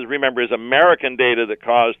 because this is, remember, is American data that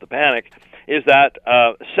caused the panic, is that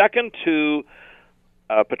second to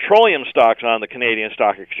petroleum stocks on the Canadian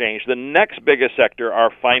Stock Exchange, the next biggest sector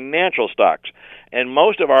are financial stocks. And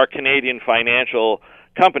most of our Canadian financial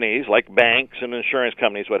companies, like banks and insurance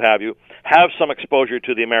companies, what have you, have some exposure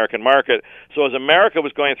to the American market. So as America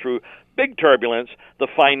was going through big turbulence, the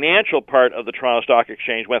financial part of the Toronto Stock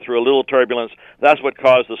Exchange went through a little turbulence. That's what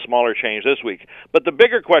caused the smaller change this week. But the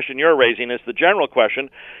bigger question you're raising is the general question.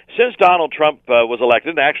 Since Donald Trump was elected,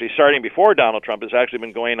 and actually starting before Donald Trump, it's actually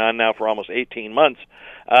been going on now for almost 18 months,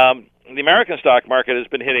 the American stock market has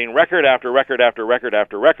been hitting record after record after record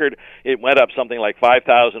after record. It went up something like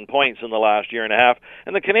 5,000 points in the last year and a half.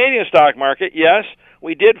 And the Canadian stock market, yes,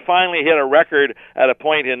 we did finally hit a record at a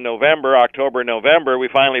point in October, November. We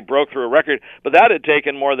finally broke through a record, but that had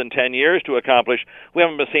taken more than 10 years to accomplish. We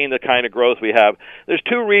haven't been seeing the kind of growth we have. There's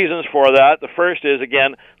two reasons for that. The first is,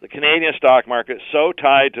 again, the Canadian stock market is so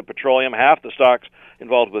tied to petroleum, half the stocks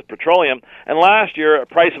involved with petroleum. And last year, the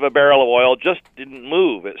price of a barrel of oil just didn't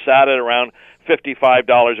move. It sat at around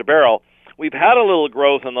 $55 a barrel. We've had a little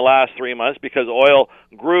growth in the last 3 months because oil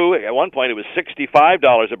grew. At one point, it was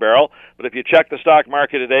 $65 a barrel. But if you check the stock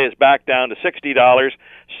market today, it's back down to $60.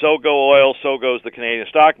 So go oil, so goes the Canadian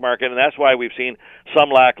stock market. And that's why we've seen some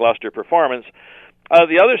lackluster performance.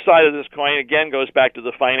 The other side of this coin, again, goes back to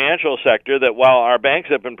the financial sector, that while our banks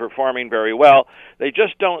have been performing very well, they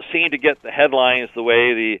just don't seem to get the headlines the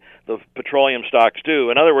way the petroleum stocks do.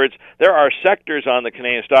 In other words, there are sectors on the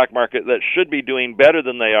Canadian stock market that should be doing better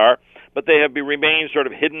than they are, but they have remained sort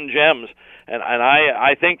of hidden gems. And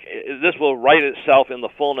I think this will right itself in the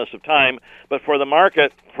fullness of time. But for the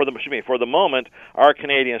market, for the moment, our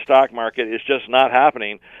Canadian stock market is just not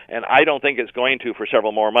happening, and I don't think it's going to for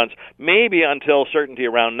several more months. Maybe until certainty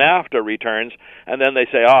around NAFTA returns, and then they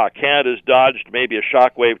say, Canada's dodged maybe a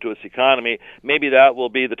shockwave to its economy. Maybe that will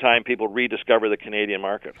be the time people rediscover the Canadian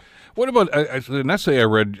market. What about an essay I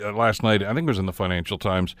read last night? I think it was in the Financial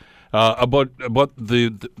Times about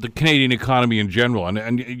the Canadian economy in general,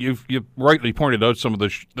 and you've rightly pointed out some of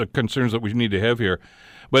the concerns that we need to have here.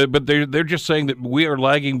 But they're just saying that we are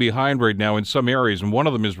lagging behind right now in some areas, and one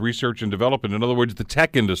of them is research and development. In other words, the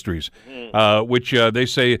tech industries, which they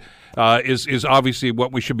say is obviously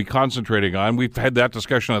what we should be concentrating on. We've had that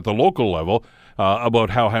discussion at the local level about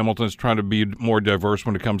how Hamilton is trying to be more diverse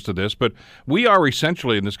when it comes to this. But we are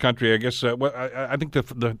essentially in this country, I guess, I think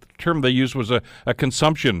the term they used was a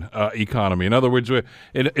consumption economy. In other words,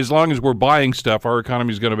 as long as we're buying stuff, our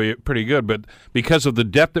economy is going to be pretty good. But because of the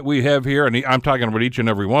debt that we have here, and I'm talking about each and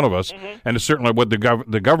every one of us, and it's certainly what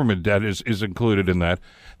the government debt is included in that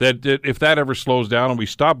if that ever slows down and we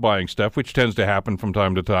stop buying stuff, which tends to happen from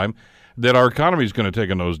time to time, that our economy is going to take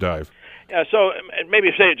a nosedive. Yeah, so maybe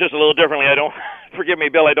say it just a little differently. Forgive me,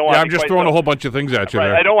 Bill, I don't want to be I'm just throwing a whole bunch of things at you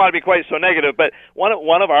there. I don't want to be quite so negative, but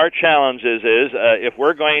one of our challenges is if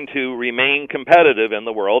we're going to remain competitive in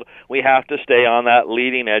the world, we have to stay on that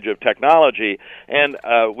leading edge of technology. And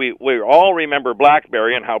we all remember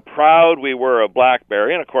BlackBerry and how proud we were of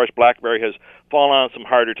BlackBerry, and of course BlackBerry has fallen on some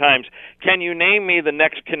harder times. Can you name me the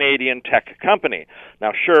next Canadian tech company?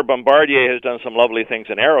 Now, sure, Bombardier has done some lovely things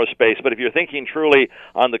in aerospace, but if you're thinking truly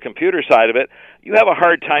on the computer side of it, you have a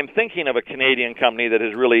hard time thinking of a Canadian company that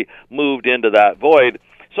has really moved into that void.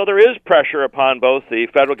 So there is pressure upon both the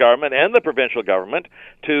federal government and the provincial government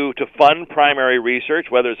to fund primary research,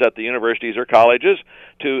 whether it's at the universities or colleges,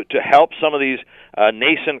 to help some of these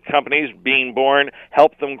nascent companies being born,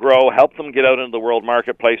 help them grow, help them get out into the world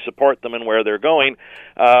marketplace, support them in where they're going.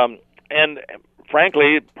 And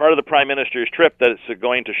frankly, part of the Prime Minister's trip that's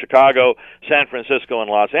going to Chicago, San Francisco, and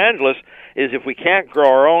Los Angeles is if we can't grow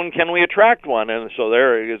our own, can we attract one? And so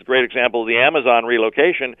there is a great example of the Amazon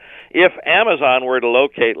relocation. If Amazon were to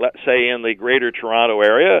locate, let's say, in the greater Toronto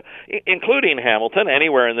area, including Hamilton,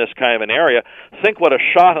 anywhere in this kind of an area, think what a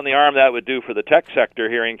shot on the arm that would do for the tech sector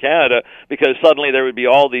here in Canada, because suddenly there would be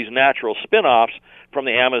all these natural spin-offs from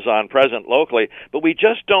the Amazon present locally. But we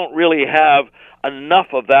just don't really have enough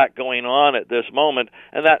of that going on at this moment,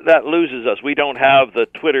 and that loses us. We don't have the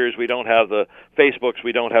Twitters, we don't have the Facebooks,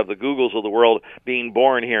 we don't have the Googles of the world being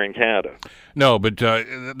born here in Canada. No, but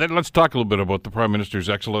then let's talk a little bit about the Prime Minister's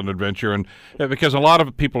excellent adventure, and because a lot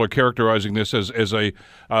of people are characterizing this as a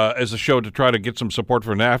show to try to get some support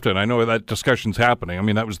for NAFTA, and I know that discussion's happening. I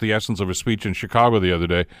mean, that was the essence of his speech in Chicago the other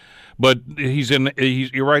day. But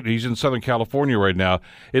you're right, he's in Southern California right now.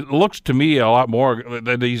 It looks to me a lot more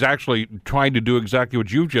that he's actually trying to do exactly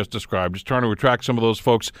what you've just described, just trying to attract some of those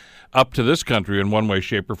folks up to this country in one way,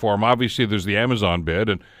 shape, or form. Obviously, there's the Amazon bid,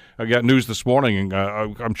 and I got news this morning,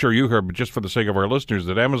 I'm sure you heard, but just for the sake of our listeners,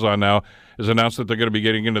 that Amazon now has announced that they're going to be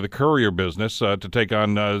getting into the courier business to take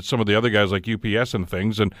on some of the other guys like UPS and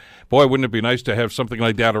things. And boy, wouldn't it be nice to have something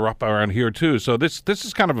like that up around here too? So this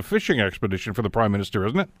is kind of a fishing expedition for the Prime Minister,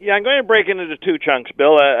 isn't it? Yeah, I'm going to break it into two chunks,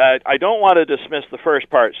 Bill. I don't want to dismiss the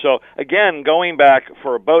first part. So again, going back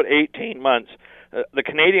for about 18 months, the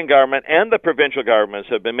Canadian government and the provincial governments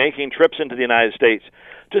have been making trips into the United States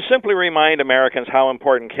to simply remind Americans how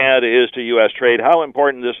important Canada is to U.S. trade, how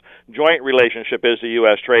important this joint relationship is to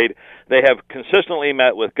U.S. trade. They have consistently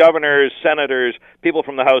met with governors, senators, people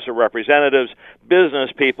from the House of Representatives,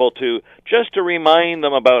 business people to remind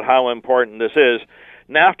them about how important this is.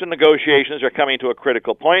 NAFTA negotiations are coming to a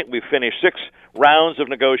critical point. We've finished 6 rounds of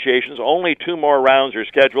negotiations. Only 2 more rounds are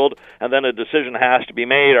scheduled, and then a decision has to be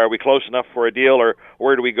made. Are we close enough for a deal, or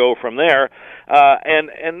where do we go from there?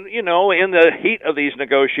 And you know, in the heat of these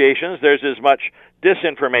negotiations, there's as much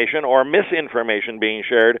disinformation or misinformation being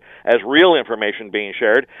shared as real information being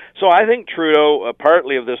shared. So I think Trudeau,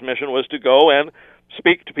 partly of this mission was to go and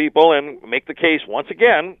speak to people and make the case once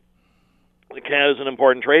again Canada is an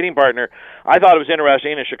important trading partner. I thought it was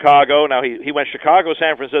interesting in Chicago. Now, he went Chicago,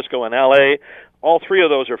 San Francisco, and L.A. All 3 of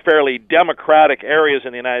those are fairly democratic areas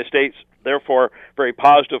in the United States, therefore very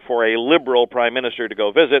positive for a liberal prime minister to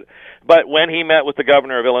go visit. But when he met with the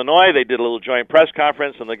governor of Illinois, they did a little joint press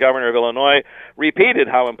conference, and the governor of Illinois repeated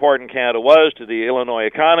how important Canada was to the Illinois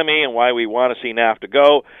economy and why we want to see NAFTA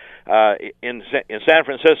go. In San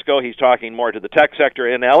Francisco, he's talking more to the tech sector.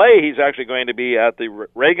 In L.A., he's actually going to be at the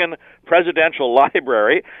Reagan Presidential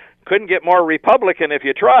Library. Couldn't get more Republican if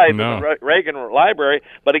you tried, no. The Reagan Library.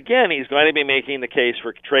 But again, he's going to be making the case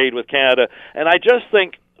for trade with Canada. And I just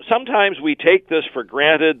think sometimes we take this for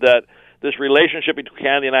granted, that this relationship between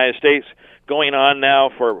Canada and the United States going on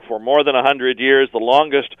now for more than 100 years, the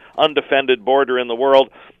longest undefended border in the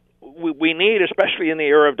world. We need, especially in the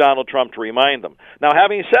era of Donald Trump, to remind them. Now,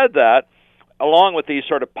 having said that, along with these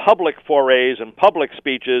sort of public forays and public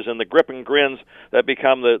speeches and the grip and grins that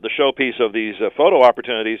become the showpiece of these photo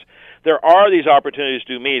opportunities, there are these opportunities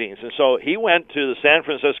to do meetings. And so he went to the San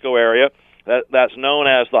Francisco area. That's known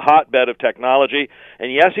as the hotbed of technology.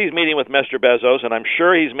 And yes, he's meeting with Mr. Bezos, and I'm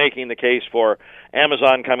sure he's making the case for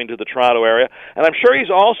Amazon coming to the Toronto area. And I'm sure he's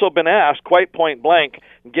also been asked, quite point blank,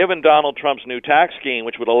 given Donald Trump's new tax scheme,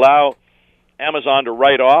 which would allow Amazon to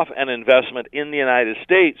write off an investment in the United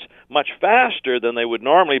States much faster than they would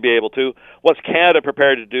normally be able to, what's Canada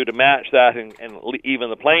prepared to do to match that and even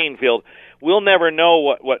the playing field? We'll never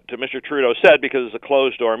know what Mr. Trudeau said because it's a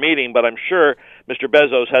closed-door meeting, but I'm sure Mr.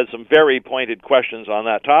 Bezos had some very pointed questions on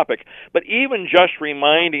that topic. But even just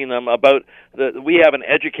reminding them about we have an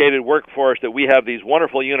educated workforce, that we have these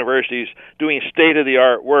wonderful universities doing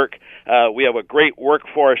state-of-the-art work. We have a great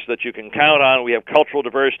workforce that you can count on. We have cultural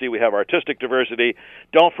diversity. We have artistic diversity.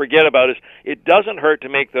 Don't forget about us. It doesn't hurt to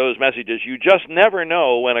make those messages. You just never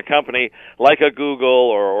know when a company like a Google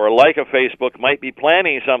or like a Facebook might be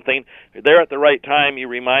planning something. They're at the right time. You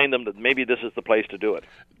remind them that maybe this is the place to do it.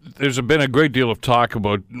 There's been a great deal of talk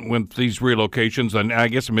about when these relocations, and I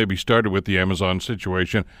guess it maybe started with the Amazon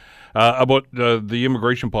situation, about the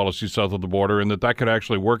immigration policy south of the border, and that could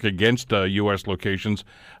actually work against U.S. locations.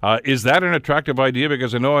 Is that an attractive idea?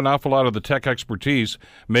 Because I know an awful lot of the tech expertise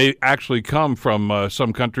may actually come from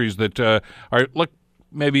some countries that are,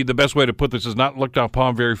 maybe the best way to put this is not looked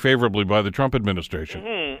upon very favorably by the Trump administration.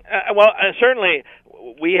 Mm-hmm. Certainly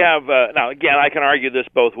we have, now again, I can argue this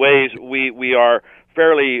both ways. We are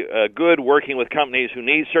fairly good working with companies who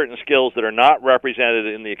need certain skills that are not represented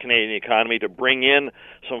in the Canadian economy to bring in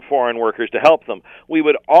some foreign workers to help them. We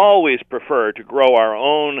would always prefer to grow our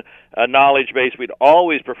own knowledge base. We'd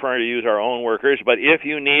always prefer to use our own workers, but if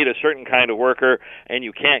you need a certain kind of worker and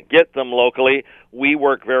you can't get them locally, we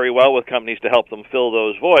work very well with companies to help them fill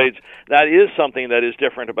those voids. That is something that is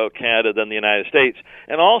different about Canada than the United States.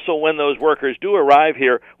 And also, when those workers do arrive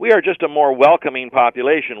here, we are just a more welcoming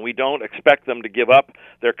population. We don't expect them to give up up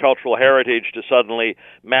their cultural heritage to suddenly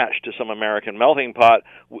match to some American melting pot.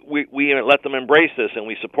 We let them embrace this, and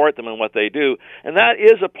we support them in what they do. And that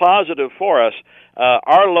is a positive for us.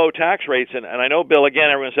 Our low tax rates, and I know, Bill,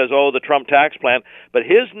 again, everyone says, oh, the Trump tax plan, but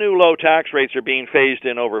his new low tax rates are being phased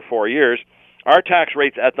in over 4 years. Our tax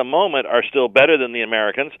rates at the moment are still better than the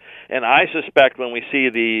Americans, and I suspect when we see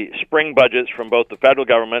the spring budgets from both the federal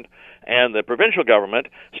government and the provincial government,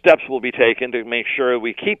 steps will be taken to make sure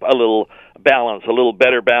we keep a little balance, a little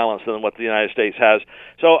better balance than what the United States has.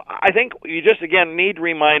 So I think you just, again, need to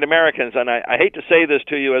remind Americans, and I hate to say this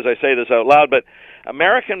to you as I say this out loud, but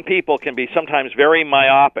American people can be sometimes very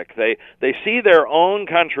myopic. They see their own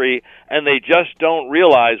country and they just don't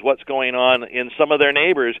realize what's going on in some of their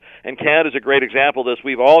neighbors. And Canada's a great example of this.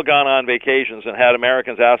 We've all gone on vacations and had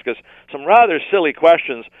Americans ask us some rather silly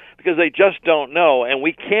questions because they just don't know. And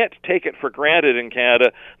we can't take it for granted in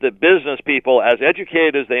Canada that business people, as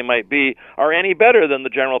educated as they might be, are any better than the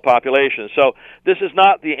general population. So this is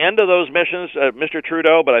not the end of those missions, Mr.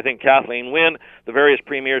 Trudeau, but I think Kathleen Wynne, the various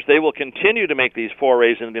premiers, they will continue to make these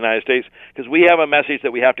forays into the United States because we have a message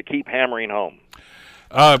that we have to keep hammering home.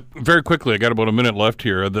 Very quickly, I got about a minute left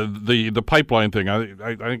here. The pipeline thing,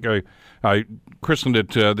 I think I christened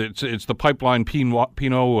it. It's the pipeline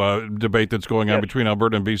Pinot debate that's going on between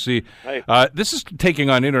Alberta and BC. Right. This is taking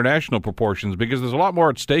on international proportions because there's a lot more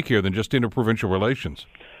at stake here than just interprovincial relations.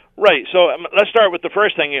 Right. So let's start with the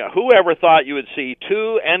first thing. Whoever thought you would see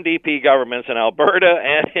two NDP governments in Alberta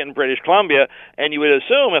and in British Columbia, and you would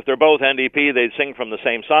assume if they're both NDP, they'd sing from the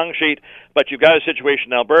same song sheet. But you've got a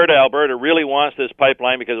situation in Alberta. Alberta really wants this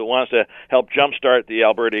pipeline because it wants to help jumpstart the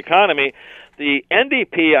Alberta economy. The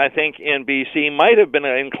NDP, I think, in BC might have been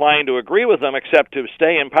inclined to agree with them, except to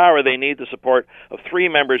stay in power, they need the support of 3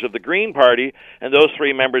 members of the Green Party, and those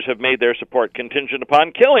 3 members have made their support contingent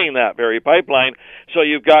upon killing that very pipeline. So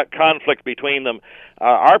you've got conflict between them.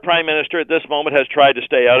 Our Prime Minister at this moment has tried to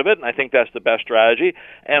stay out of it, and I think that's the best strategy.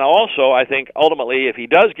 And also, I think, ultimately, if he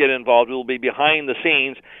does get involved, it will be behind the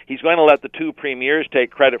scenes. He's going to let the 2 premiers take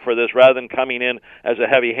credit for this rather than coming in as a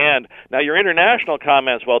heavy hand. Now, your international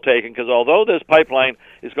comment's well taken, because although this pipeline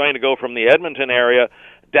is going to go from the Edmonton area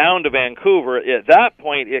down to Vancouver, at that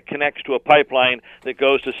point it connects to a pipeline that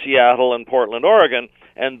goes to Seattle and Portland, Oregon,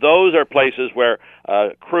 and those are places where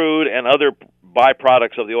crude and other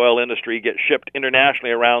byproducts of the oil industry get shipped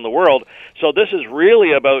internationally around the world. So this is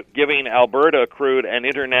really about giving Alberta crude an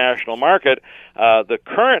international market. The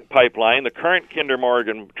current pipeline, the current Kinder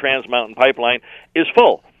Morgan Trans Mountain pipeline, is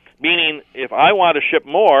full, meaning if I want to ship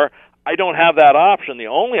more, I don't have that option. The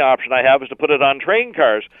only option I have is to put it on train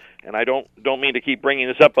cars. And I don't mean to keep bringing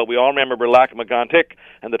this up, but we all remember Lac-Mégantic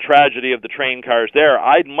and the tragedy of the train cars there.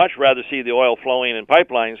 I'd much rather see the oil flowing in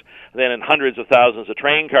pipelines than in hundreds of thousands of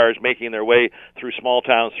train cars making their way through small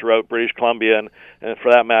towns throughout British Columbia and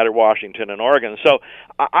for that matter, Washington and Oregon. So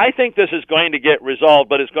I think this is going to get resolved,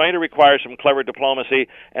 but it's going to require some clever diplomacy,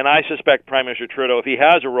 and I suspect Prime Minister Trudeau, if he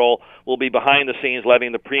has a role, will be behind the scenes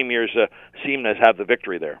letting the premiers seem to have the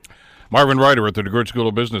victory there. Marvin Ryder at the DeGroote School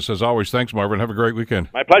of Business. As always, thanks, Marvin. Have a great weekend.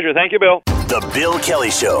 My pleasure. Thank you, Bill. The Bill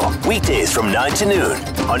Kelly Show, weekdays from 9 to noon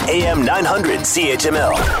on AM 900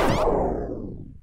 CHML.